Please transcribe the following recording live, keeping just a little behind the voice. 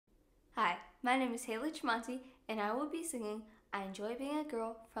Hi, my name is Hailey Tramonte, and I will be singing I Enjoy Being a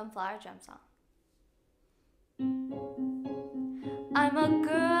Girl from Flower Drum Song. I'm a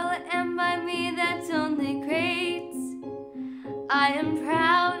girl, and by me that's only great. I am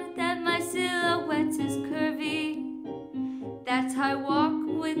proud that my silhouette is curvy, that I walk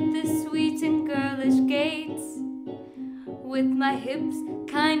with the sweet and girlish gait, with my hips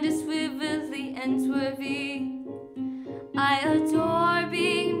kinda swivelly and swervy. I adore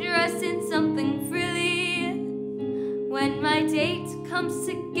being dressed in something frilly when my date comes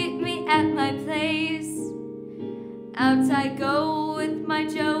to get me at my place. Out I go with my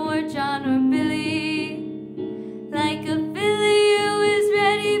Joe or John or Billy, like a filly who is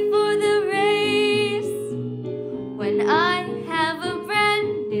ready for the race. When I have a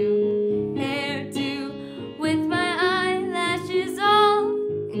brand new hairdo with my eyelashes all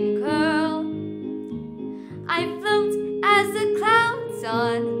in curl, I float as the clouds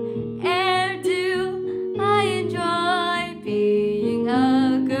on air do. I enjoy being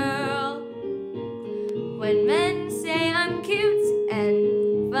a girl. When men say I'm cute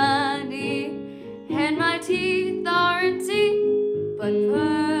and funny, and my teeth aren't teeth but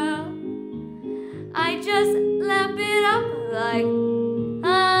pearl, I just lap it up like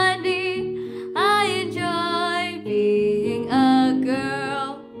honey. I enjoy being a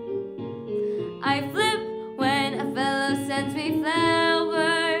girl. I flip when a fellow sends me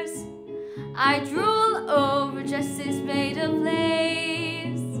flowers. I drool over dresses made of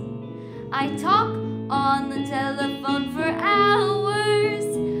lace. I talk on the telephone for hours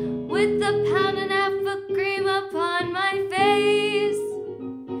with a pound and a half of cream upon my face.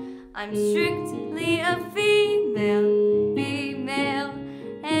 I'm strictly a female,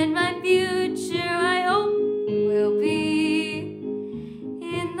 and my future I hope will be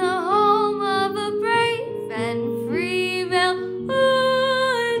in the home of a brave and free male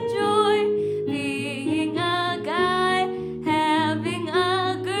who enjoy being a guy, having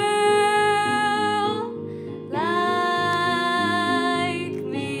a girl like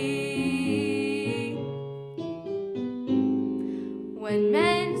me. When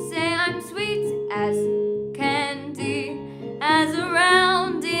men say I'm sweet as candy, as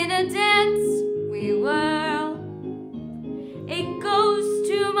around in a dance we whirl, it goes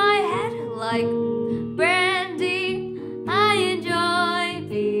to my head like brandy. I enjoy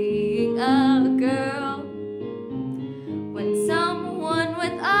being a girl. When someone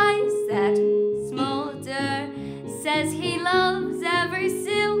with eyes that smolder says he loves every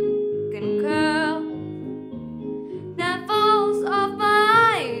silken curl that falls off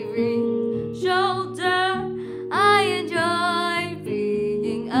my ivory shoulder, I enjoy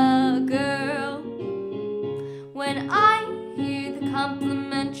being a girl. When I hear the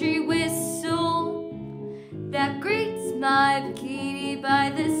complimentary whistle that greets my bikini by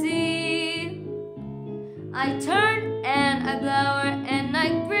the sea, I turn and I glower and I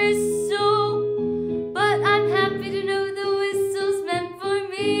bristle, but I'm happy to know the whistle's meant for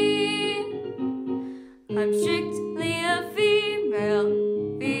me. I'm strictly a female,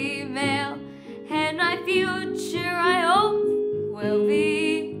 and my future I hope will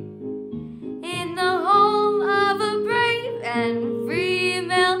be in the home of a brave and free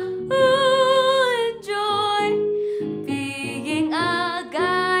male who enjoy being a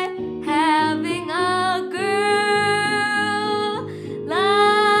guy, having a girl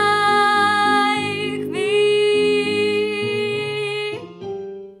like me.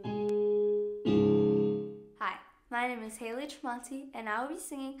 Hi, my name is Hailey Tramonte, and I will be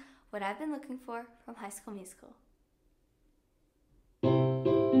singing What I've Been Looking For from High School Musical.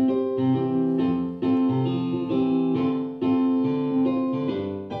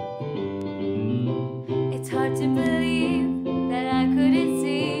 It's hard to believe that I couldn't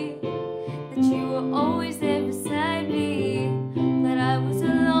see that you were always there beside me, that I was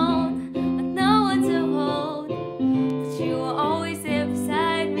alone with no one to hold, but you were always there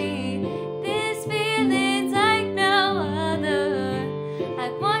beside me. This feeling's like no other. I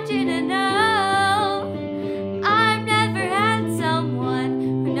want you to know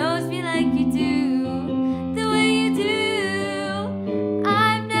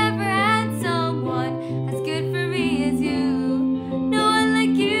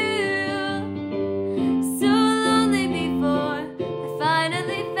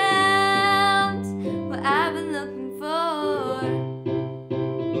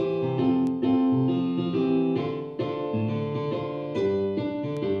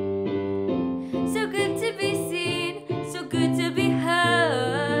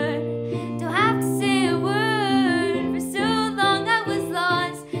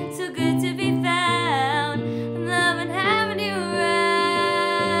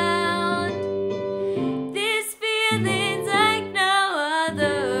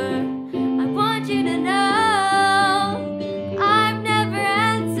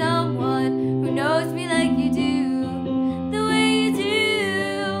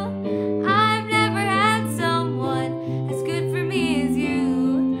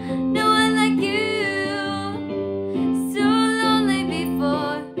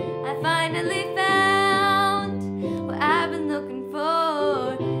finally found